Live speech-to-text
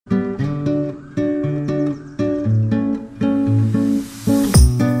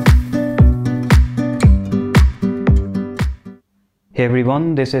Hey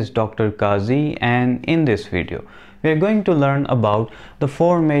everyone, this is Dr. Kazi, and in this video we are going to learn about the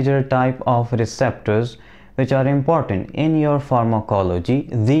four major type of receptors which are important in your pharmacology.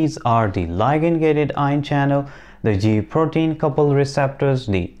 These are the ligand-gated ion channel, the G-protein coupled receptors,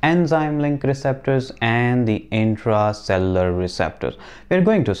 the enzyme link receptors, and the intracellular receptors. We are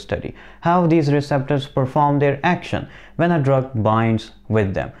going to study how these receptors perform their action when a drug binds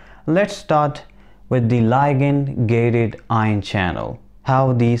with them. Let's start with the ligand-gated ion channel,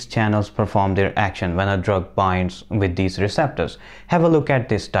 how these channels perform their action when a drug binds with these receptors. Have a look at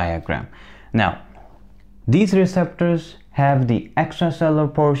this diagram. Now, these receptors have the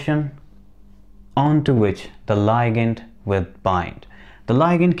extracellular portion onto which the ligand will bind. The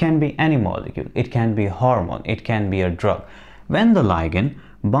ligand can be any molecule, it can be a hormone, it can be a drug. When the ligand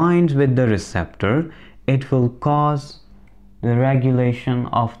binds with the receptor, it will cause the regulation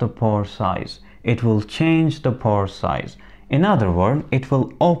of the pore size. It will change the pore size. In other words, it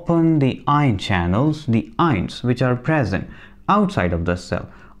will open the ion channels, the ions which are present outside of the cell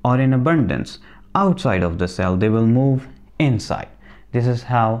or in abundance outside of the cell, they will move inside. This is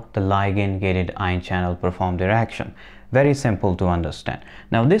how the ligand-gated ion channel perform their action. Very simple to understand.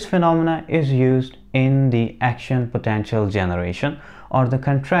 Now, this phenomena is used in the action potential generation or the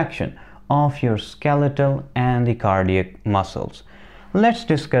contraction of your skeletal and the cardiac muscles. Let's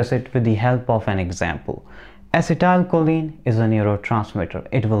discuss it with the help of an example. Acetylcholine is a neurotransmitter.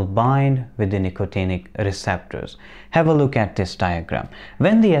 It will bind with the nicotinic receptors. Have a look at this diagram.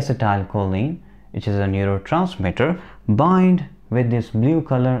 When the acetylcholine, which is a neurotransmitter, bind with this blue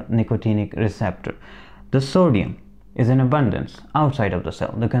color nicotinic receptor, the sodium is in abundance outside of the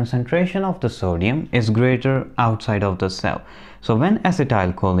cell. The concentration of the sodium is greater outside of the cell. So when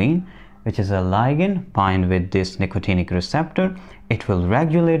acetylcholine, which is a ligand, bind with this nicotinic receptor, it will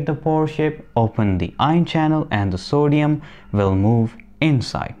regulate the pore shape, open the ion channel, and the sodium will move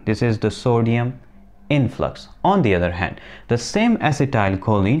inside. This is the sodium influx. On the other hand, the same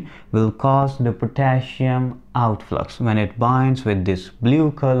acetylcholine will cause the potassium outflux when it binds with this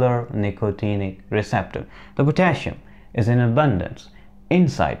blue color nicotinic receptor. The potassium is in abundance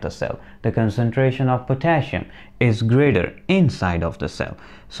inside the cell. The concentration of potassium is greater inside of the cell.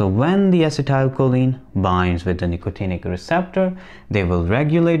 So when the acetylcholine binds with the nicotinic receptor, they will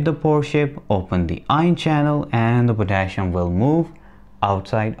regulate the pore shape, open the ion channel, and the potassium will move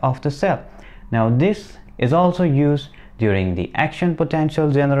outside of the cell. Now, this is also used during the action potential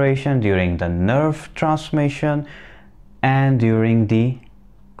generation, during the nerve transmission, and during the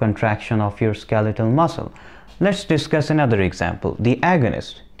contraction of your skeletal muscle. Let's discuss another example. The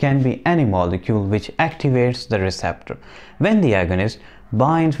agonist can be any molecule which activates the receptor. When the agonist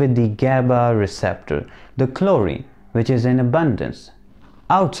binds with the GABA receptor, the chlorine, which is in abundance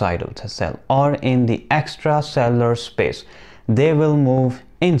outside of the cell or in the extracellular space, they will move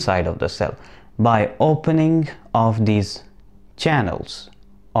inside of the cell by opening of these channels,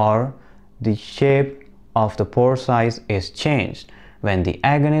 or the shape of the pore size is changed when the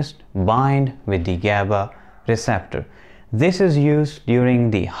agonist bind with the GABA receptor. This is used during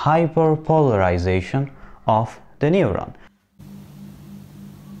the hyperpolarization of the neuron.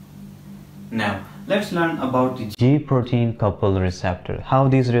 Now, let's learn about the G-protein coupled receptor, how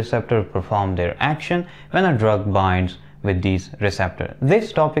these receptors perform their action when a drug binds with these receptors.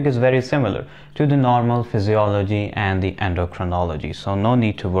 This topic is very similar to the normal physiology and the endocrinology, so no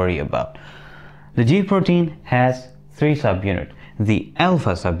need to worry about. The G-protein has three subunits: the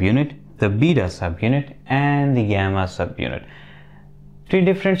alpha subunit, the beta subunit, and the gamma subunit. Three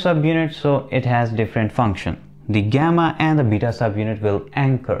different subunits, so it has different function. The gamma and the beta subunit will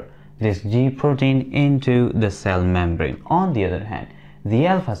anchor this G protein into the cell membrane. On the other hand, the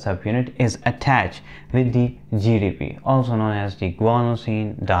alpha subunit is attached with the GDP, also known as the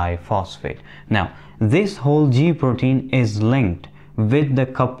guanosine diphosphate. Now, this whole G protein is linked with the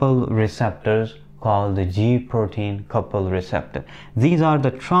coupled receptors called the G-protein coupled receptor. These are the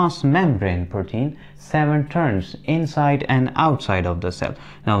transmembrane protein, 7 turns inside and outside of the cell.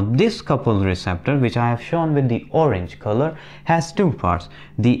 Now, this coupled receptor, which I have shown with the orange color, has two parts: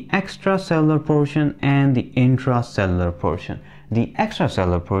 the extracellular portion and the intracellular portion. The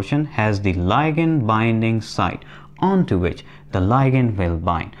extracellular portion has the ligand binding site onto which the ligand will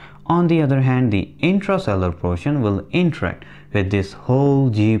bind. On the other hand, the intracellular portion will interact with this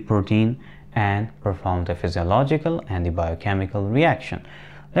whole G protein and perform the physiological and the biochemical reaction.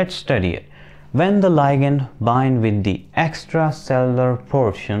 Let's study it. When the ligand bind with the extracellular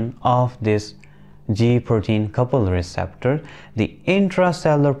portion of this G protein coupled receptor, the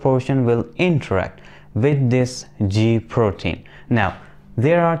intracellular portion will interact with this G protein. Now,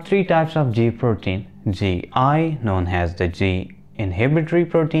 there are three types of G protein: GI, known as the G inhibitory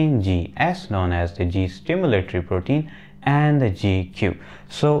protein, GS, known as the G stimulatory protein, and the GQ.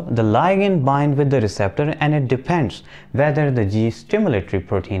 So the ligand binds with the receptor, and it depends whether the G stimulatory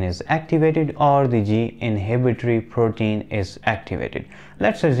protein is activated or the G inhibitory protein is activated.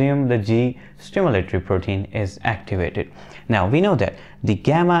 Let's assume the G stimulatory protein is activated. Now we know that the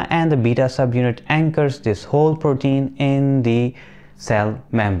gamma and the beta subunit anchors this whole protein in the cell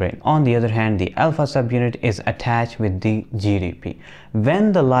membrane. On the other hand, the alpha subunit is attached with the GDP.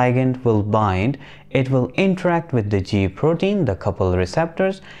 When the ligand will bind, it will interact with the G protein, the coupled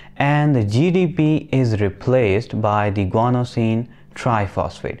receptors, and the GDP is replaced by the guanosine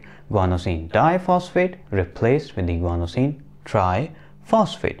triphosphate. Guanosine diphosphate replaced with the guanosine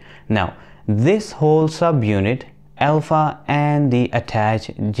triphosphate. Now, this whole subunit, alpha and the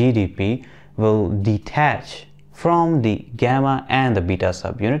attached GDP, will detach from the gamma and the beta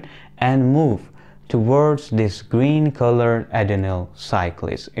subunit and move towards this green colored adenyl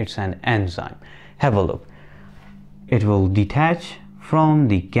cyclase. It's an enzyme. Have a look. It will detach from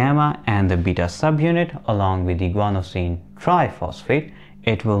the gamma and the beta subunit along with the guanosine triphosphate.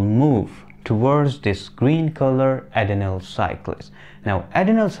 It will move towards this green colored adenyl cyclase. Now,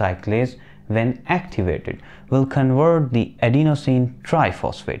 adenyl cyclase, when activated, will convert the adenosine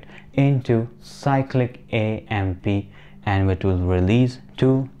triphosphate into cyclic AMP, and it will release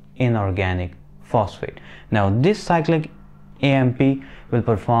 2 inorganic phosphate. Now this cyclic AMP will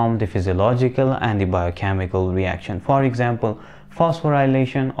perform the physiological and the biochemical reaction. For example,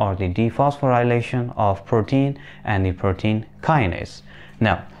 phosphorylation or the dephosphorylation of protein and the protein kinase.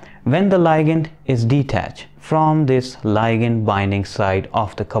 Now, when the ligand is detached from this ligand binding site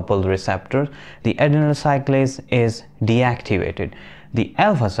of the coupled receptor, the adenyl cyclase is deactivated. The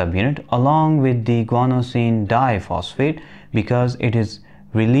alpha subunit along with the guanosine diphosphate, because it is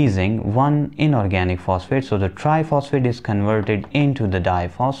releasing 1 inorganic phosphate, so the triphosphate is converted into the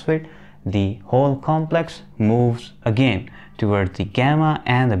diphosphate. The whole complex moves again towards the gamma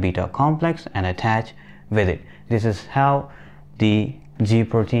and the beta complex and attach with it. This is how the G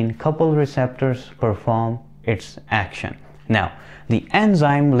protein coupled receptors perform its action. Now, the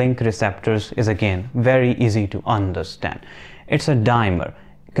enzyme link receptors is again very easy to understand. It's a dimer,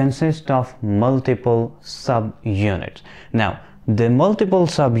 consists of multiple subunits. Now, the multiple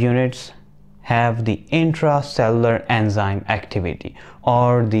subunits have the intracellular enzyme activity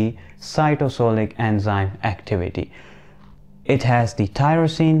or the cytosolic enzyme activity. It has the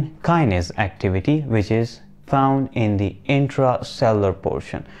tyrosine kinase activity, which is found in the intracellular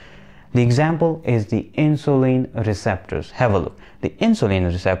portion. The example is the insulin receptors. Have a look. The insulin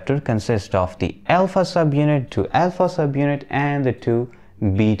receptor consists of the alpha subunit, 2 alpha subunit, and the 2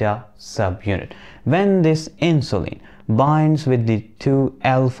 beta subunit. When this insulin binds with the 2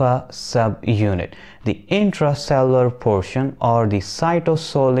 alpha subunit, the intracellular portion or the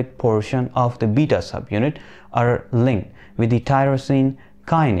cytosolic portion of the beta subunit are linked with the tyrosine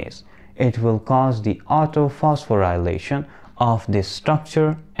kinase. It will cause the autophosphorylation of this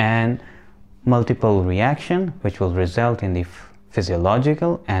structure and multiple reaction, which will result in the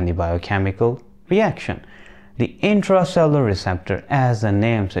physiological and the biochemical reaction. The intracellular receptor, as the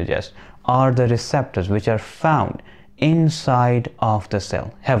name suggests, are the receptors which are found inside of the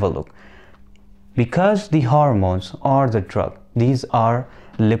cell. Have a look. Because the hormones or the drug, these are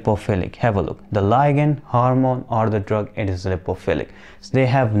lipophilic. Have a look. The ligand, hormone, or the drug, it is lipophilic. So they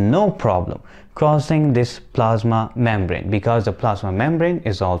have no problem crossing this plasma membrane, because the plasma membrane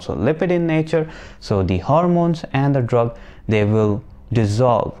is also lipid in nature. So the hormones and the drug, they will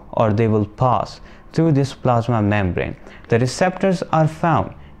dissolve or they will pass through this plasma membrane. The receptors are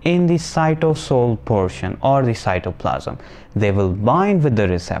found in the cytosol portion or the cytoplasm. They will bind with the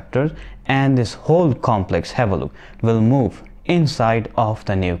receptors, and this whole complex, have a look, will move inside of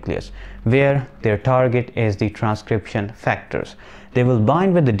the nucleus, where their target is the transcription factors. They will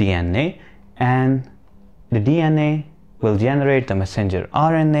bind with the DNA, and the DNA will generate the messenger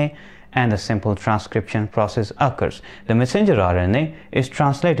RNA, and the simple transcription process occurs. The messenger RNA is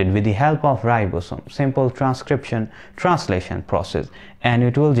translated with the help of ribosome, simple transcription translation process, and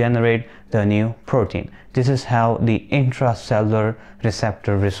it will generate the new protein. This is how the intracellular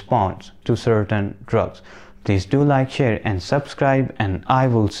receptor responds to certain drugs. Please do like, share, and subscribe, and I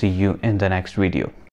will see you in the next video.